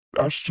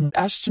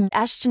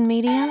Ashton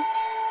Media.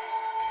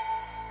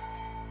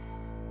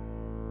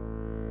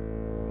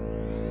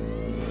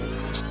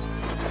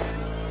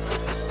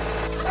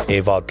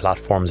 AVOD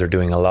platforms are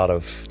doing a lot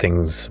of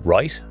things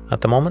right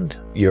at the moment.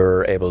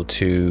 You're able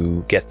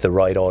to get the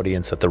right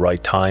audience at the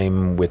right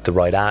time with the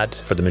right ad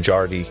for the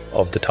majority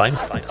of the time.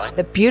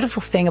 The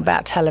beautiful thing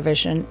about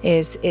television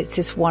is it's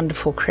this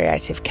wonderful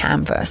creative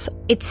canvas.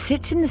 It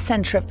sits in the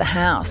centre of the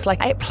house.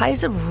 Like, it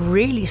plays a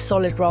really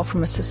solid role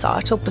from a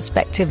societal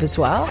perspective as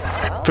well.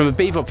 From a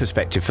BVOD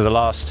perspective, for the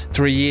last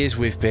 3 years,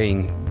 we've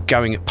been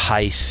going at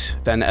pace.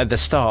 Then at the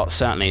start,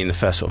 certainly in the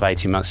first sort of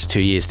 18 months to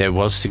 2 years, there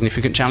was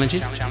significant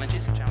challenges.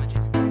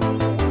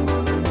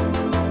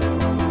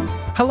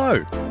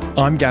 Hello,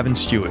 I'm Gavin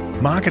Stewart,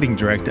 Marketing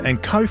Director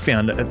and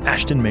co-founder of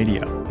Ashton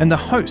Media and the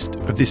host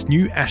of this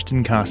new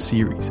Ashton Cast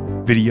series,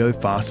 Video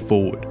Fast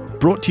Forward,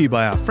 brought to you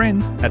by our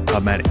friends at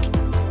Pubmatic.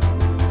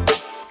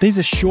 These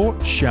are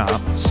short,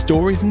 sharp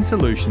stories and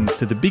solutions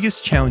to the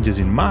biggest challenges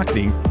in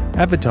marketing,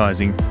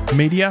 advertising,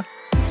 media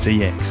and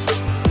CX.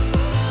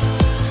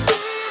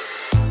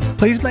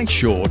 Please make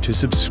sure to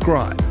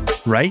subscribe,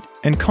 rate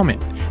and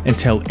comment and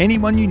tell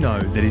anyone you know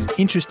that is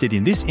interested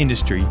in this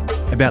industry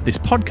about this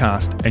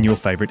podcast and your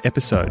favourite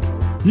episode.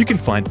 You can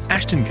find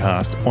Ashton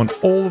Cast on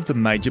all of the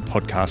major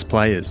podcast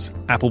players: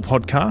 Apple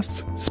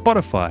Podcasts,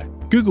 Spotify,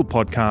 Google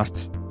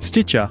Podcasts,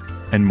 Stitcher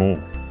and more.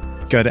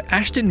 Go to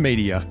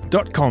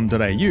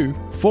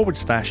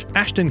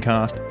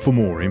ashtonmedia.com.au/AshtonCast for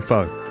more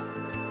info.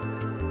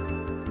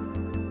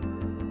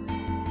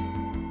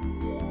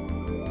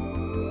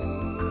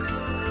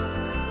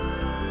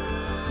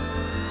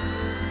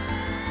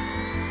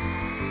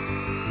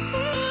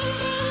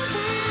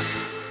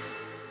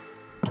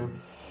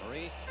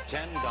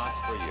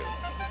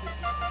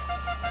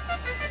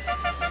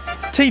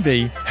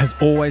 TV has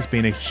always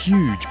been a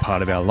huge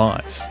part of our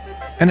lives,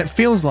 and it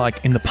feels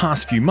like in the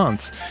past few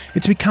months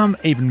it's become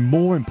even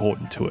more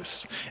important to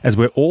us as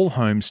we're all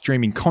home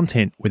streaming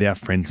content with our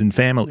friends and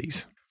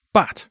families.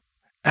 But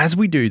as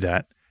we do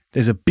that,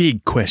 there's a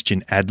big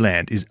question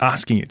Adland is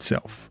asking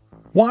itself.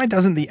 Why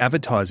doesn't the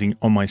advertising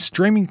on my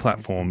streaming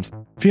platforms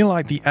feel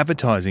like the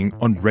advertising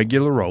on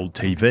regular old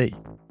TV?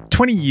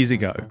 20 years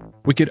ago,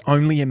 we could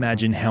only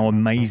imagine how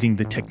amazing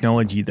the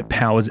technology that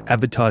powers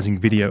advertising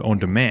video on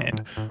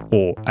demand,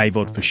 or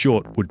AVOD for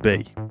short, would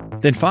be.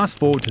 Then fast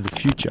forward to the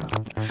future,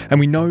 and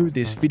we know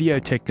this video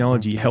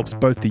technology helps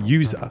both the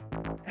user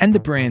and the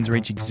brands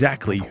reach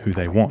exactly who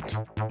they want.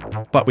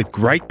 But with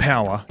great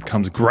power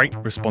comes great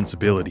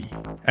responsibility,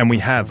 and we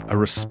have a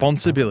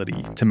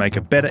responsibility to make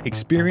a better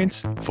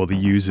experience for the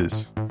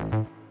users.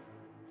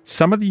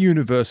 Some of the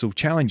universal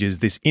challenges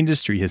this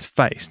industry has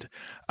faced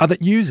are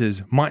that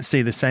users might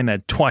see the same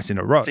ad twice in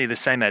a row,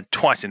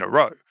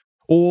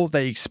 or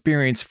they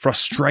experience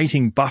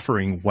frustrating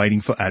buffering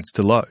waiting for ads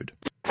to load.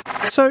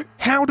 So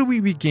how do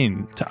we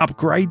begin to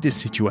upgrade this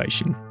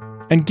situation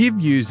and give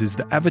users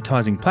the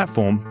advertising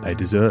platform they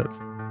deserve?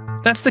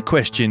 That's the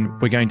question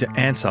we're going to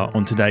answer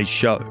on today's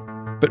show.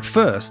 But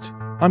first,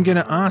 I'm going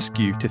to ask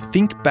you to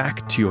think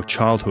back to your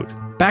childhood,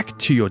 back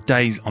to your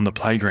days on the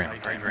playground.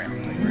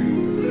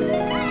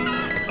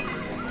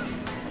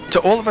 To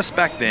all of us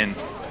back then,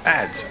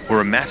 ads were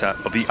a matter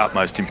of the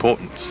utmost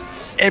importance.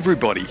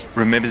 Everybody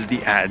remembers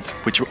the ads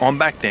which were on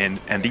back then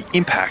and the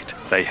impact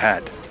they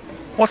had.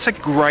 What's a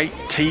great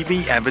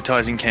TV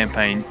advertising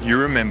campaign you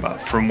remember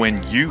from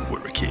when you were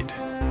a kid?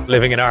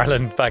 Living in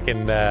Ireland back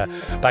in the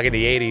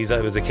 80s,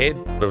 I was a kid.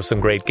 There were some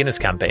great Guinness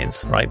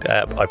campaigns, right?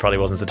 I probably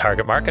wasn't the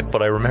target market,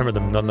 but I remember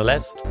them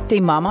nonetheless. The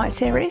Marmite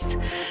series,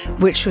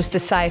 which was the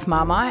Save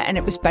Marmite, and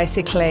it was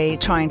basically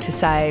trying to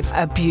save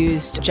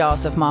abused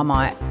jars of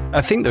Marmite.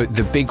 I think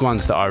the big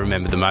ones that I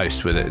remember the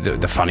most were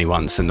the funny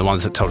ones and the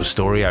ones that told a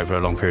story over a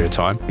long period of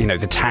time. You know,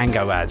 the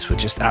Tango ads were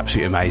just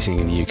absolutely amazing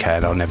in the UK,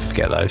 and I'll never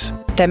forget those.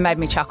 They made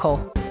me chuckle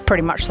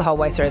pretty much the whole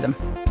way through them.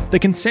 The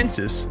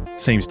consensus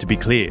seems to be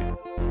clear.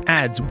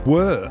 Ads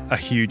were a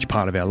huge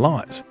part of our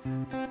lives.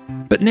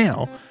 But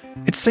now,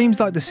 it seems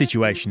like the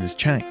situation has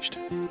changed.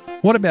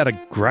 What about a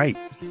great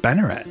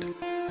banner ad?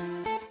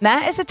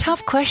 That is a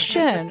tough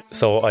question.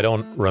 So I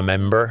don't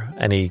remember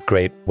any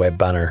great web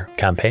banner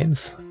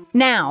campaigns.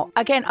 Now,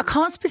 again, I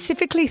can't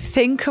specifically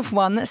think of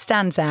one that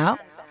stands out.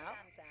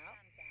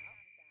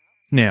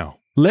 Now,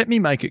 let me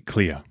make it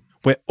clear.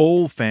 We're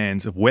all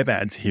fans of web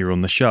ads here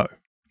on the show.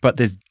 But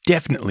there's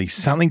definitely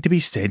something to be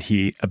said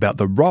here about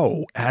the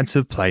role ads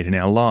have played in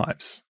our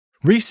lives.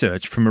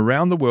 Research from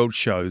around the world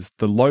shows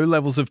the low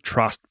levels of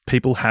trust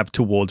people have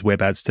towards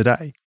web ads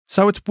today.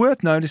 So it's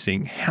worth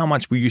noticing how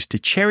much we used to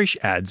cherish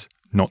ads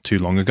not too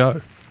long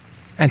ago.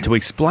 And to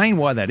explain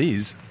why that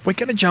is, we're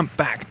going to jump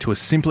back to a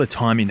simpler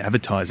time in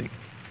advertising,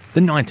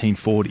 the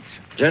 1940s.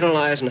 General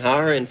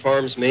Eisenhower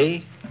informs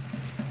me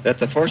that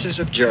the forces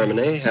of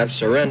Germany have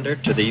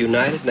surrendered to the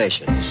United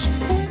Nations.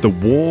 The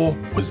war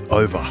was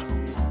over.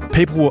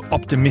 People were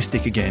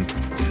optimistic again.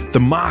 The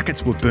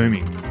markets were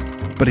booming.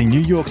 But in New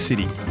York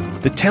City,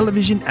 the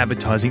television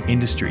advertising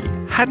industry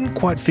hadn't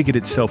quite figured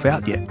itself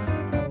out yet.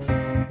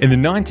 In the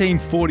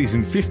 1940s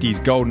and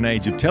 50s golden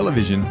age of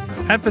television,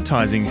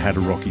 advertising had a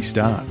rocky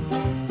start.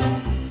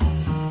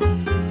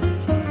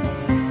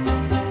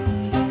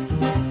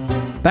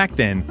 Back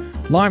then,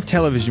 live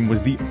television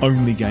was the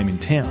only game in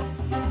town.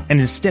 And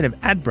instead of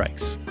ad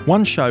breaks,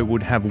 one show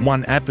would have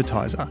one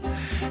advertiser,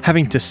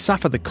 having to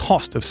suffer the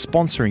cost of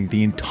sponsoring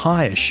the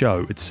entire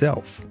show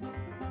itself.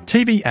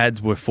 TV ads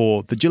were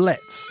for the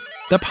Gillettes,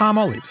 the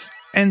Palmolives,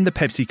 and the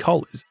Pepsi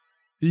Colas.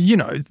 You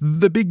know,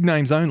 the big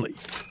names only.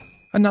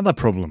 Another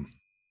problem.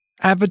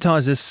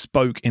 Advertisers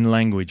spoke in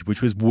language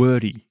which was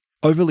wordy,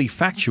 overly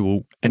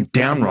factual, and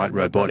downright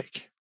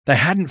robotic. They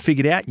hadn't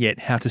figured out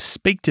yet how to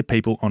speak to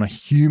people on a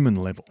human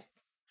level.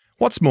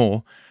 What's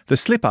more, the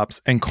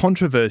slip-ups and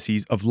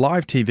controversies of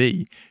live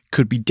TV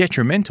could be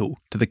detrimental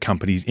to the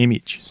company's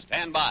image.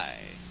 Stand by.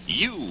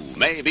 You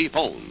may be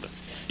phoned.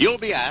 You'll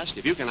be asked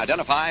if you can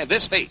identify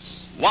this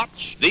face.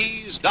 Watch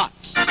these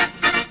dots.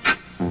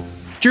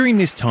 During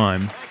this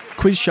time,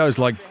 quiz shows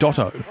like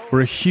Dotto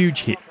were a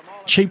huge hit,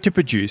 cheap to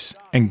produce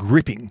and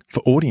gripping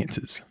for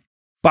audiences.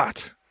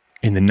 But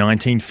in the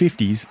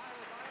 1950s,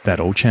 that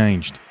all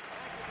changed.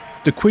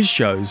 The quiz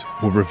shows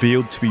were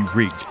revealed to be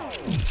rigged,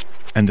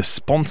 and the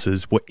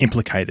sponsors were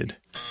implicated.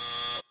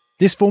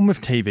 This form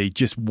of TV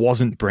just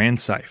wasn't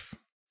brand safe.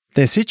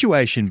 Their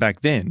situation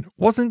back then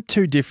wasn't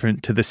too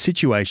different to the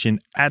situation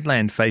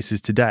Adland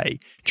faces today,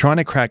 trying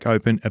to crack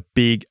open a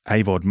big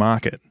AVOD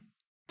market.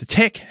 The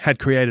tech had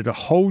created a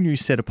whole new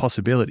set of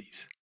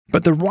possibilities,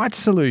 but the right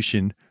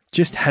solution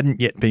just hadn't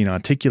yet been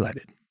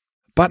articulated.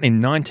 But in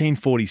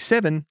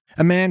 1947,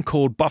 a man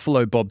called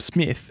Buffalo Bob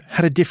Smith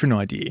had a different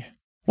idea.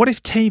 What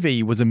if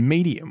TV was a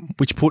medium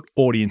which put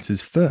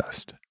audiences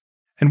first?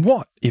 And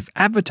what if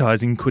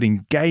advertising could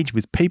engage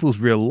with people's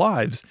real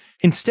lives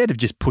instead of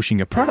just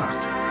pushing a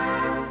product?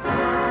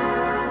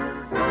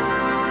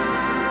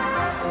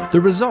 The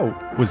result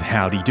was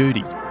Howdy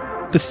Doody,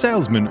 the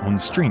salesman on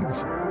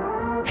strings.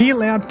 He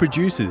allowed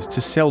producers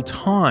to sell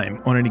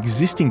time on an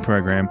existing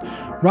program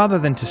rather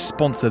than to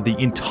sponsor the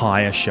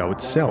entire show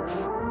itself.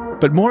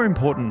 But more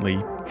importantly,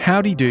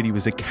 Howdy Doody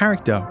was a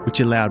character which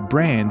allowed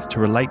brands to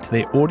relate to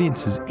their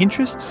audience's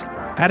interests,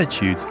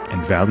 attitudes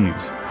and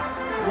values.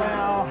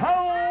 Well,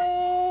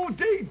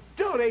 howdy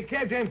doody,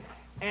 kids,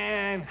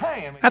 and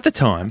hey. At the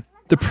time,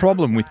 the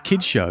problem with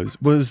kids' shows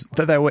was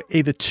that they were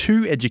either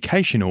too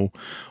educational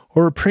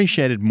or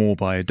appreciated more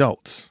by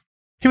adults.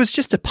 He was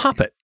just a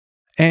puppet,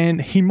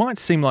 and he might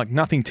seem like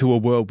nothing to a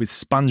world with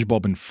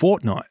SpongeBob and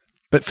Fortnite,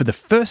 but for the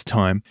first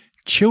time,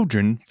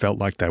 children felt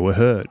like they were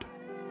heard.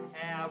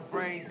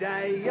 Every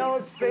day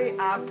you'll see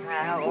a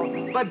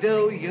pal, but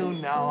do you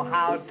know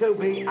how to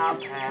be a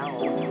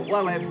pal?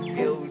 Well, if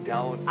you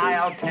don't,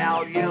 I'll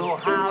tell you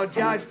how.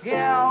 Just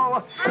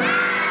yell.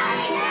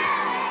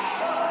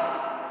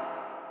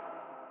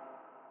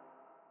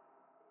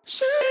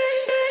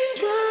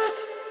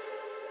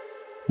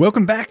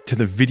 Welcome back to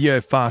the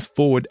Video Fast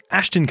Forward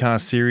Ashton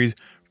Cast series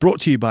brought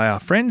to you by our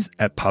friends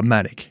at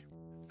Pubmatic.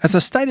 As I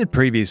stated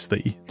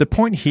previously, the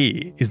point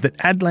here is that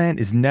Adland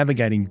is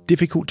navigating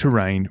difficult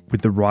terrain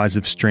with the rise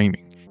of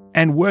streaming,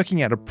 and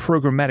working out a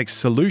programmatic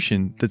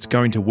solution that's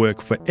going to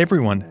work for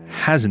everyone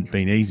hasn't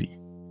been easy.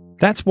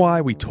 That's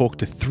why we talked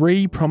to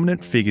three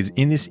prominent figures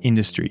in this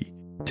industry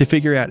to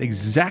figure out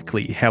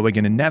exactly how we're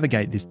going to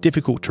navigate this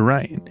difficult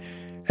terrain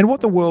and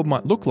what the world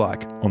might look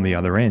like on the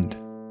other end.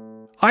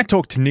 I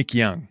talked to Nick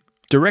Young,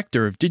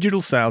 Director of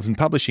Digital Sales and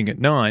Publishing at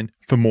Nine,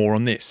 for more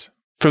on this.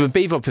 From a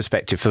BVOD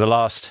perspective, for the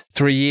last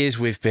 3 years,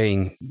 we've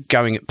been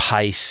going at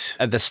pace.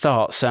 At the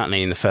start,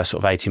 certainly in the first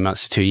sort of 18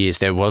 months to 2 years,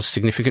 there was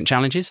significant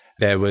challenges.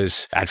 There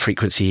was ad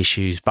frequency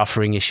issues,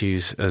 buffering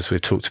issues, as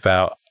we've talked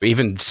about.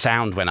 Even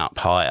sound went up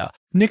higher.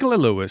 Nicola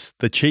Lewis,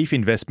 the Chief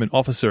Investment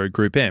Officer at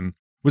Group M,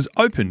 was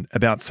open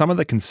about some of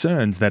the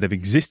concerns that have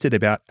existed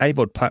about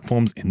AVOD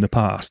platforms in the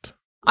past.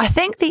 I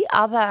think the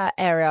other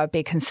area I'd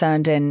be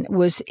concerned in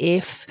was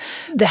if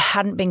there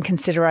hadn't been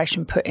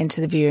consideration put into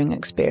the viewing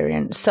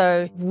experience.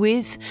 So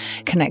with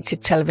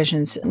connected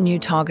television's new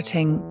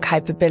targeting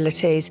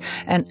capabilities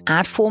and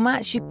ad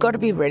formats, you've got to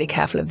be really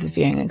careful of the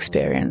viewing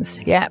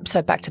experience. Yeah,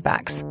 so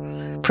back-to-backs.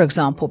 For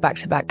example,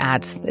 back-to-back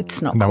ads,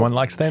 it's not No cool. one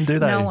likes them, do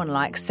they? No one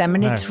likes them,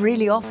 and No. it's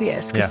really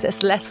obvious because Yeah.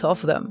 there's less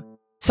of them.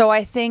 So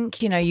I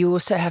think, you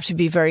also have to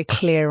be very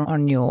clear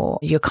on your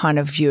kind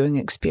of viewing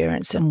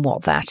experience and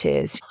what that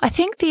is. I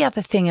think the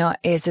other thing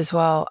is as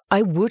well,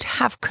 I would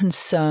have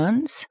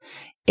concerns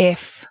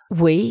if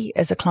we,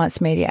 as a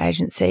client's media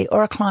agency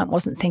or a client,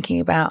 wasn't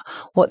thinking about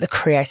what the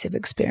creative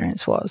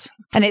experience was.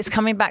 And it's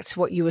coming back to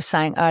what you were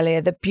saying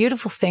earlier. The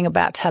beautiful thing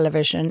about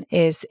television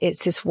is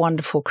it's this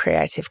wonderful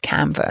creative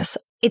canvas.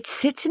 It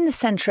sits in the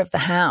center of the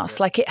house.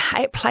 Like it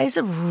plays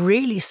a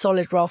really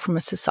solid role from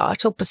a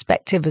societal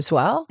perspective as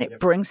well. It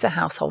brings the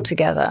household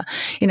together.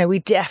 We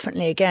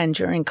definitely, again,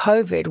 during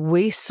COVID,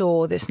 we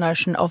saw this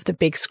notion of the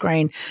big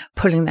screen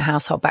pulling the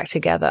household back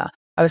together.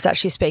 I was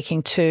actually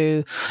speaking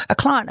to a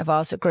client of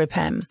ours at Group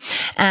M,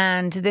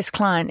 and this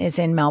client is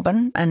in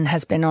Melbourne and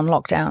has been on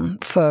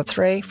lockdown for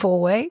 3-4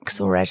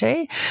 weeks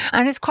already,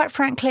 and is quite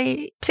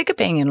frankly sick of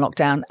being in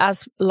lockdown,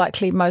 as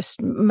likely most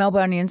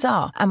Melburnians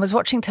are, and was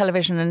watching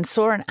television and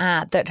saw an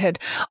ad that had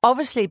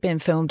obviously been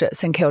filmed at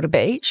St Kilda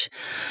Beach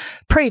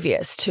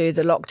previous to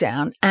the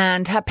lockdown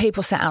and had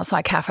people sat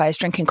outside cafes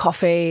drinking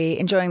coffee,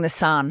 enjoying the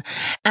sun,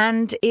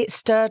 and it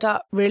stirred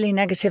up really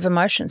negative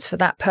emotions for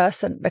that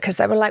person because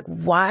they were like,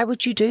 why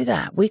would you do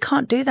that? We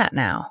can't do that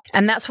now.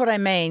 And that's what I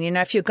mean. You know,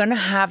 if you're going to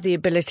have the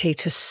ability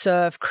to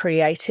serve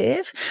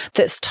creative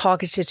that's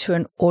targeted to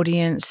an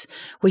audience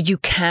where you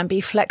can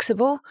be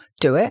flexible,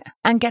 do it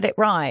and get it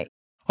right.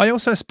 I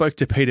also spoke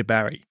to Peter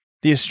Barry,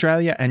 the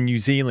Australia and New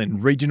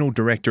Zealand Regional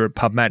Director at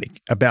Pubmatic,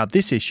 about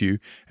this issue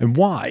and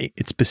why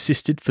it's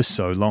persisted for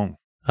so long.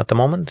 At the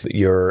moment,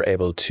 you're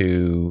able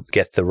to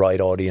get the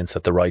right audience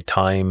at the right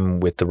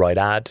time with the right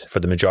ad for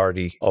the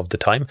majority of the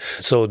time.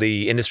 So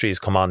the industry has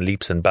come on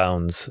leaps and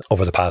bounds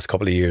over the past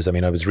couple of years. I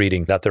mean, I was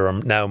reading that there are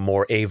now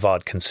more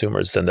AVOD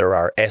consumers than there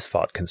are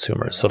SVOD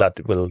consumers. So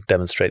that will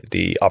demonstrate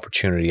the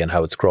opportunity and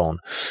how it's grown.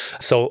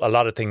 So a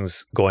lot of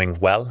things going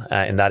well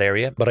in that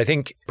area. But I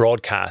think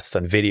broadcast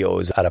and video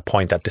is at a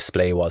point that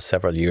display was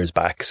several years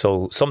back.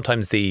 So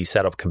sometimes the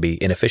setup can be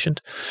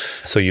inefficient.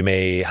 So you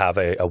may have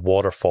a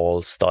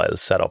waterfall style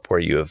setup where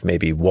you have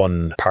maybe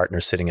one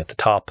partner sitting at the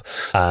top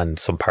and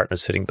some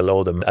partners sitting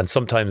below them. And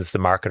sometimes the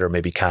marketer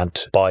maybe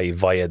can't buy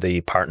via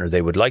the partner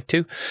they would like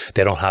to.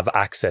 They don't have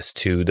access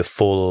to the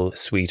full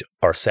suite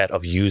or set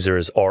of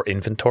users or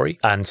inventory.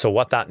 And so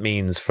what that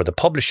means for the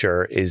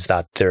publisher is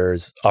that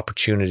there's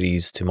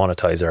opportunities to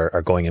monetize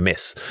are going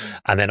amiss.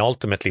 And then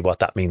ultimately what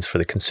that means for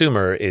the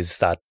consumer is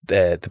that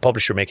the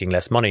publisher making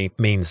less money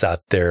means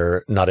that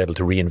they're not able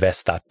to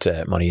reinvest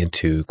that money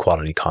into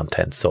quality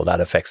content. So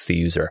that affects the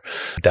user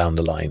down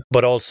the line,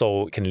 but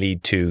also can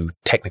lead to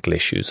technical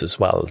issues as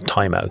well,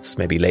 timeouts,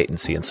 maybe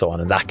latency and so on,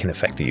 and that can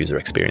affect the user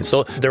experience.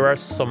 So there are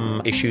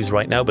some issues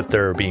right now, but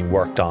they're being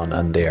worked on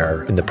and they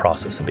are in the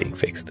process of being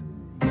fixed.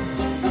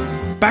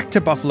 Back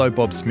to Buffalo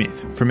Bob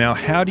Smith from our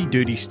Howdy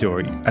Doody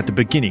story at the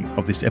beginning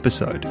of this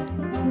episode.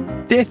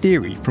 Their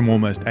theory from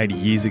almost 80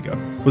 years ago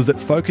was that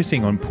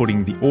focusing on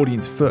putting the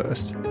audience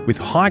first with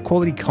high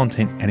quality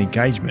content and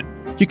engagement,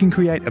 you can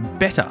create a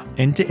better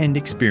end-to-end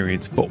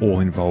experience for all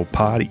involved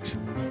parties.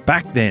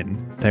 Back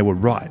then, they were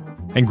right,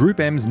 and Group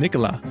M's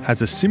Nicola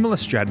has a similar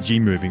strategy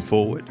moving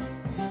forward.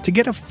 To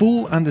get a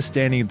full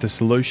understanding of the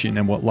solution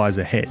and what lies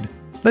ahead,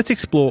 let's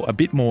explore a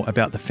bit more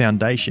about the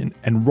foundation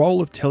and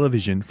role of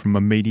television from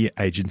a media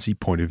agency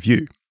point of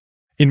view.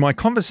 In my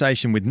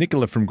conversation with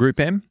Nicola from Group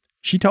M,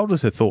 she told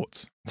us her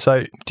thoughts.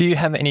 So, do you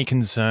have any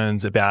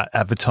concerns about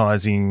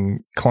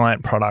advertising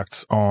client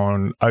products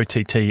on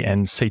OTT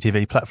and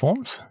CTV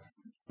platforms?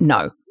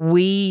 No.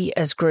 We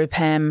as Group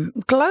M,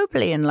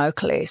 globally and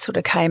locally, sort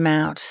of came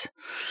out,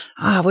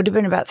 it would have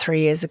been about 3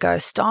 years ago,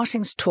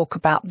 starting to talk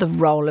about the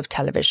role of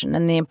television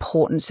and the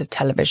importance of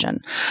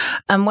television.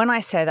 And when I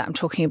say that, I'm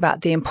talking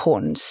about the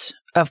importance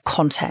of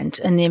content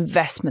and the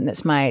investment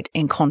that's made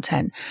in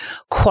content,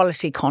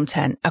 quality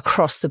content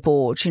across the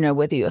board, you know,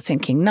 whether you're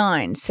thinking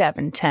 9,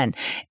 7, 10,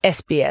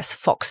 SBS,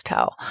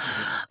 Foxtel.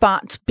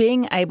 But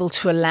being able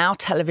to allow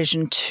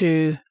television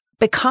to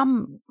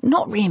become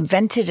not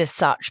reinvented as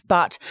such,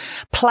 but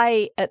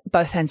play at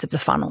both ends of the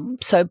funnel.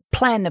 So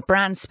play in the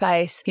brand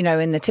space, you know,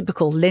 in the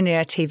typical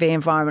linear TV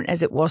environment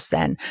as it was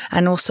then,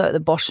 and also at the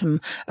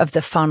bottom of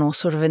the funnel,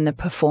 sort of in the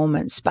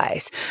performance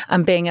space,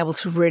 and being able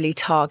to really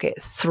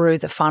target through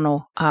the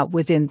funnel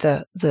within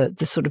the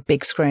sort of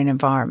big screen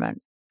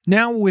environment.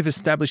 Now we've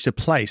established a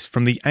place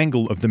from the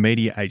angle of the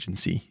media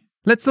agency.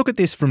 Let's look at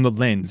this from the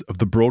lens of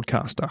the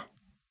broadcaster.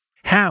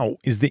 How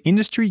is the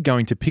industry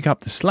going to pick up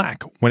the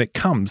slack when it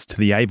comes to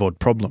the AVOD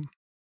problem?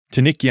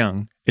 To Nick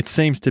Young, it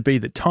seems to be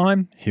that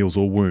time heals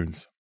all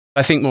wounds.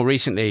 I think more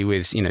recently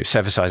with,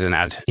 server-side and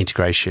ad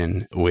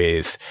integration,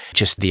 with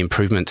just the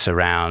improvements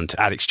around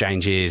ad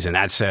exchanges and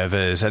ad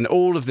servers and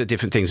all of the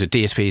different things that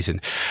DSPs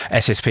and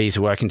SSPs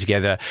are working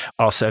together,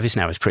 our service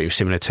now is pretty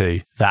similar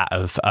to that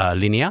of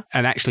linear.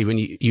 And actually, when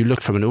you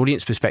look from an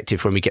audience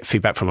perspective, when we get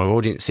feedback from our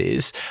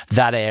audiences,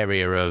 that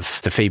area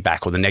of the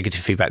feedback or the negative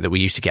feedback that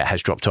we used to get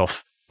has dropped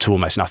off to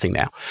almost nothing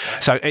now.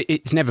 So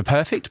it's never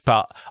perfect,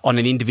 but on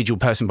an individual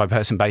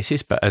person-by-person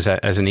basis, but as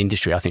an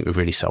industry, I think we've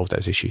really solved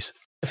those issues.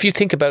 If you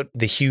think about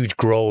the huge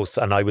growth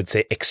and I would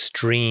say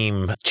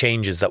extreme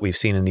changes that we've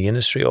seen in the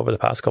industry over the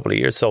past couple of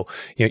years, so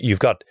you've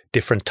got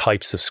different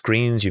types of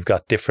screens, you've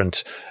got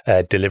different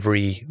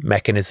delivery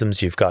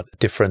mechanisms, you've got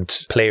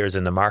different players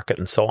in the market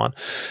and so on.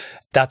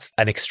 That's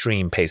an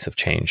extreme pace of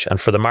change. And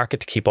for the market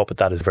to keep up with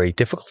that is very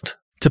difficult.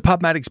 To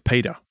Pubmatic's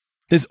Peter,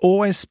 there's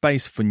always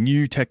space for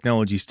new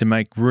technologies to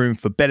make room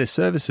for better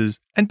services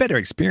and better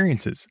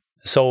experiences.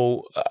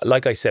 So,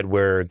 like I said,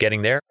 we're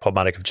getting there.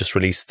 PubMatic have just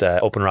released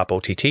OpenWrap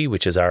OTT,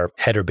 which is our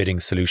header bidding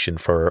solution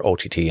for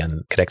OTT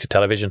and connected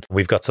television.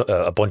 We've got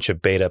a bunch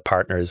of beta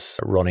partners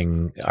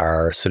running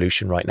our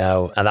solution right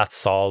now, and that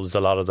solves a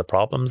lot of the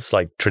problems.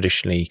 Like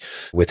traditionally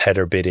with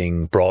header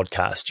bidding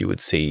broadcast, you would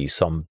see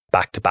some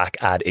back-to-back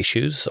ad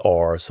issues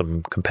or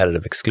some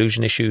competitive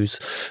exclusion issues,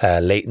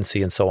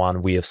 latency and so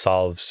on. We have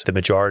solved the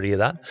majority of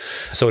that.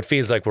 So it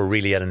feels like we're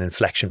really at an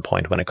inflection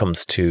point when it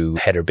comes to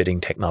header bidding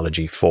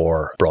technology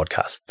for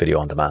broadcast video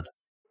on demand.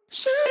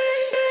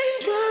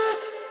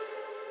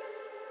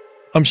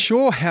 I'm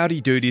sure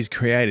Howdy Doody's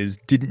creators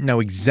didn't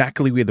know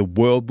exactly where the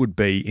world would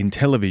be in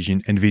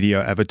television and video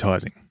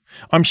advertising.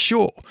 I'm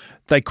sure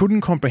they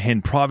couldn't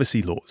comprehend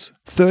privacy laws,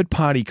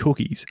 third-party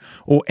cookies,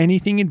 or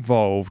anything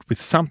involved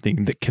with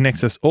something that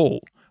connects us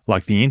all,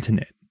 like the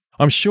internet.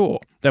 I'm sure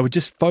they were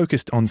just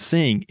focused on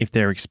seeing if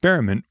their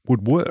experiment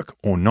would work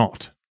or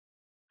not.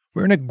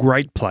 We're in a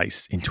great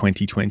place in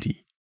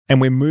 2020,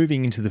 and we're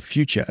moving into the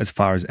future as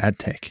far as ad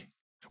tech.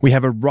 We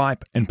have a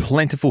ripe and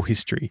plentiful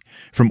history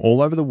from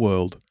all over the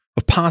world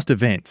of past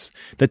events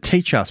that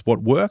teach us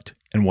what worked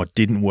and what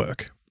didn't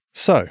work.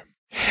 So,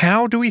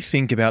 how do we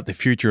think about the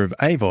future of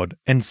AVOD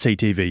and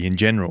CTV in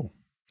general?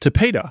 To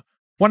Peter,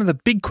 one of the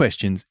big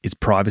questions is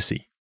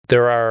privacy.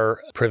 There are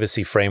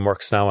privacy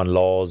frameworks now and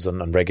laws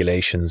and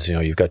regulations. You know,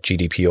 you've got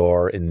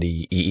GDPR in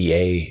the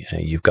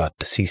EEA, you've got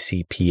the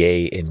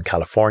CCPA in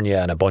California,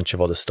 and a bunch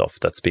of other stuff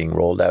that's being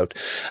rolled out.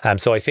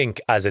 So I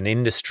think as an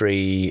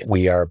industry,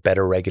 we are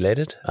better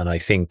regulated. And I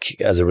think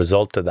as a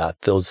result of that,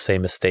 those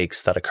same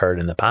mistakes that occurred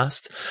in the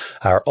past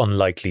are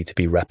unlikely to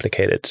be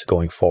replicated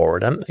going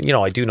forward. And, you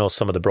know, I do know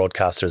some of the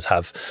broadcasters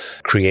have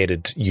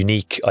created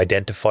unique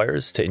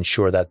identifiers to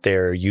ensure that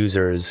their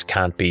users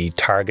can't be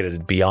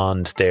targeted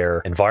beyond their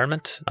environment.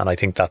 And I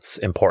think that's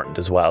important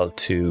as well,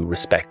 to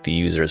respect the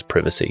user's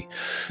privacy.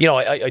 You know,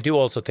 I do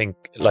also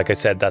think, like I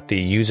said, that the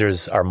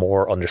users are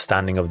more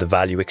understanding of the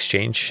value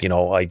exchange. You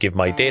know, I give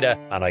my data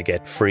and I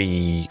get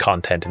free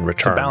content in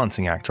return. It's a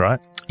balancing act, right?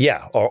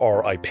 Yeah,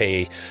 or I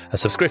pay a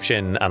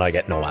subscription and I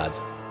get no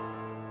ads.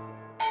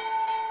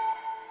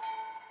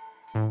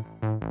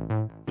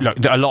 Look,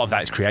 a lot of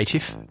that is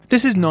creative.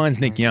 This is Nine's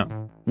Nick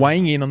Young,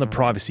 weighing in on the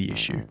privacy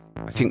issue.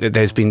 I think that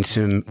there's been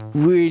some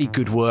really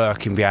good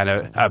work in being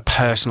able to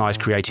personalise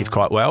creative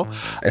quite well,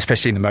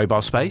 especially in the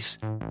mobile space,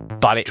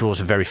 but it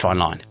draws a very fine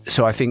line.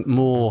 So I think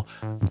more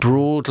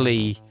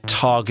broadly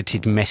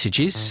targeted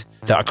messages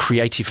that are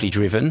creatively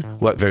driven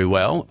work very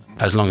well,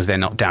 as long as they're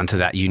not down to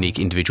that unique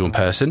individual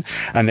person.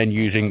 And then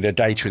using the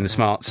data and the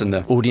smarts and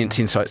the audience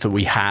insights that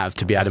we have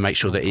to be able to make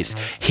sure that it's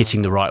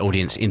hitting the right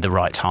audience in the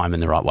right time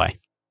and the right way.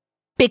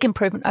 Big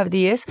improvement over the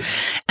years,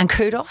 and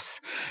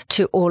kudos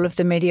to all of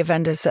the media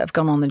vendors that have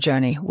gone on the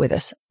journey with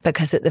us,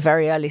 because at the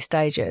very early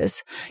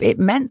stages, it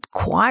meant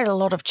quite a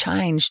lot of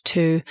change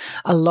to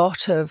a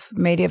lot of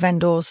media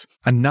vendors.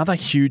 Another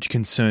huge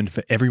concern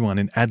for everyone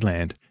in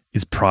Adland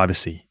is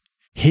privacy.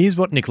 Here's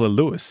what Nicola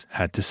Lewis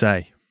had to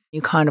say.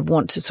 You kind of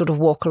want to sort of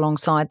walk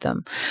alongside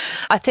them.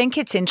 I think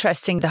it's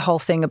interesting, the whole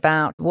thing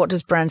about what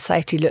does brand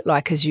safety look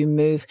like as you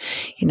move,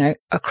 you know,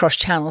 across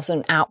channels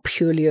and out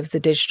purely of the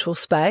digital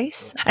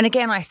space. And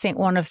again, I think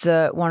one of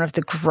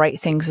the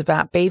great things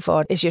about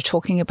BVOD is you're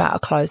talking about a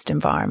closed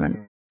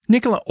environment.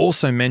 Nicola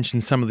also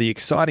mentioned some of the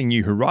exciting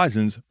new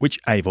horizons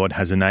which AVOD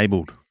has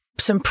enabled.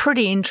 Some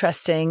pretty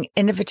interesting,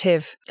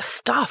 innovative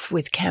stuff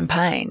with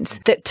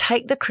campaigns that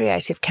take the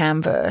creative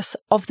canvas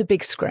of the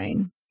big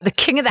screen. The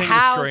king of the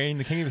house.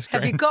 The king of the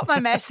screen. Have you got my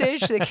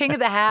message? The king of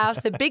the house,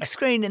 the big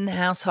screen in the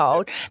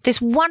household,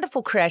 this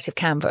wonderful creative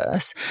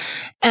canvas,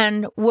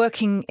 and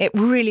working it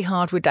really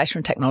hard with data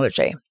and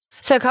technology.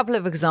 So a couple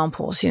of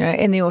examples, you know,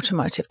 in the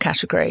automotive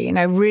category, you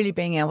know, really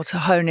being able to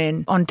hone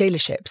in on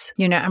dealerships,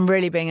 you know, and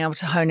really being able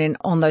to hone in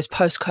on those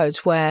postcodes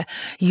where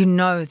you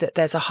know that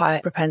there's a high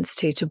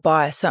propensity to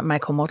buy a certain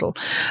make or model.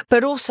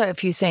 But also,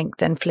 if you think,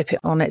 then flip it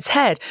on its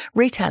head,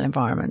 retail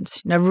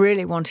environments, you know,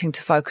 really wanting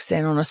to focus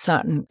in on a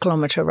certain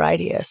kilometre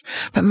radius,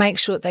 but make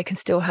sure that they can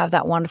still have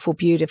that wonderful,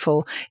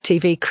 beautiful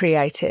TV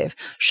creative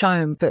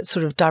shown, but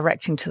sort of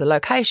directing to the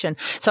location.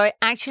 So I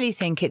actually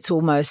think it's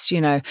almost,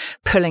 you know,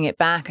 pulling it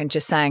back and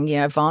just saying, you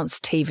know,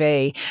 advanced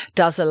TV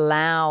does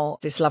allow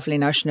this lovely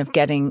notion of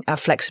getting a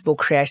flexible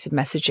creative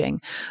messaging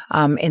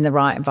in the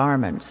right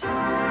environments.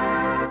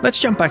 Let's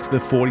jump back to the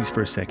 40s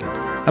for a second.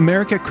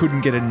 America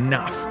couldn't get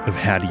enough of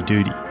Howdy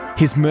Doody.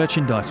 His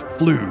merchandise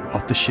flew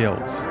off the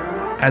shelves,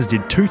 as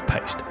did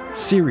toothpaste,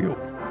 cereal,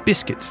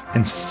 biscuits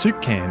and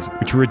soup cans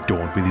which were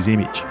adorned with his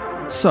image.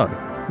 So,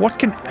 what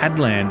can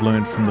Adland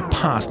learn from the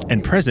past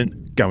and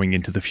present going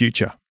into the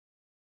future?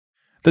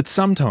 That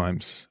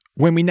sometimes,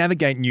 when we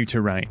navigate new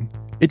terrain,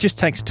 it just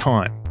takes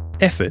time,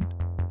 effort,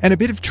 and a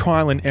bit of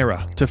trial and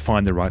error to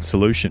find the right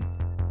solution.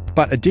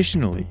 But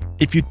additionally,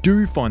 if you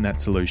do find that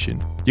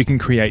solution, you can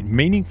create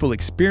meaningful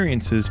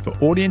experiences for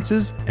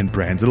audiences and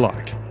brands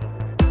alike.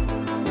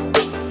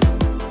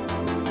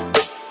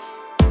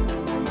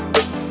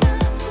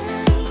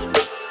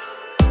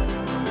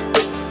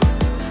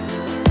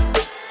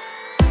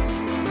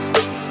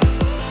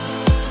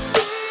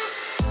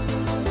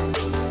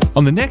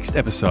 On the next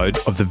episode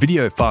of the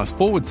Video Fast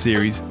Forward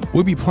series,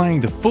 we'll be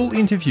playing the full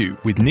interview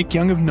with Nick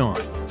Young of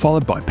Nine,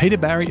 followed by Peter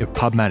Barry of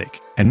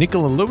Pubmatic and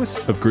Nicola Lewis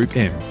of Group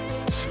M.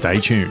 Stay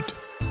tuned.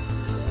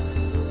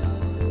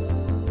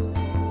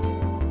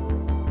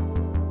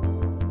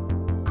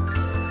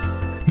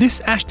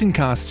 This Ashton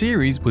Cast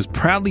series was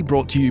proudly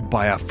brought to you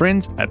by our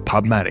friends at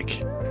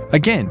Pubmatic.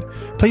 Again,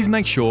 please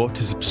make sure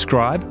to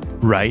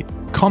subscribe, rate,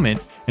 comment,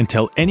 and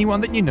tell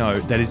anyone that you know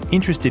that is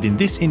interested in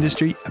this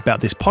industry about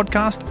this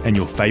podcast and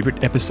your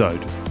favourite episode.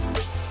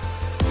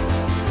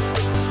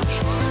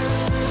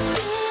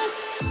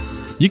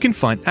 You can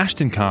find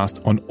Ashton Cast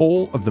on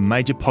all of the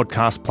major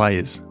podcast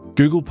players: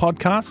 Google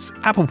Podcasts,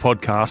 Apple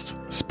Podcasts,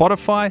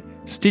 Spotify,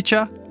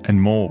 Stitcher, and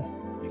more.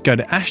 Go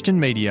to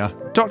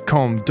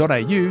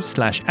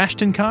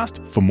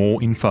ashtonmedia.com.au/AshtonCast for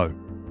more info.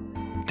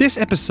 This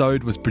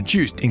episode was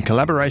produced in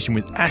collaboration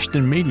with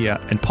Ashton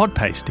Media and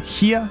Podpaste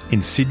here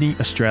in Sydney,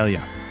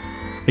 Australia.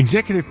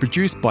 Executive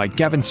produced by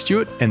Gavin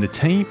Stewart and the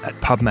team at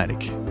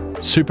Pubmatic.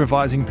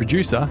 Supervising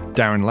producer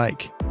Darren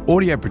Lake.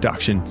 Audio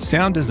production,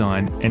 sound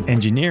design and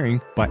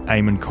engineering by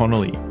Eamon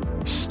Connolly.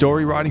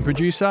 Story writing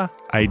producer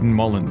Aidan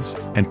Mullins.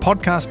 And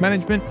podcast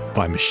management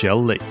by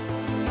Michelle Lee.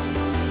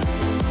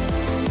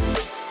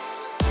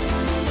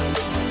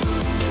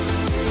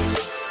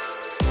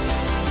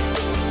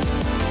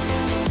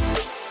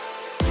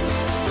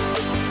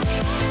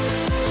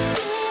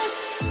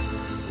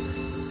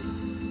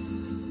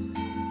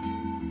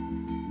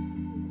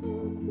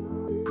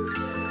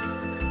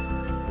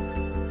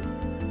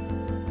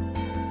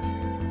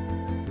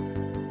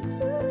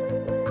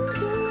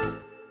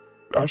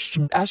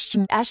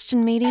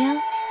 Ashton Media.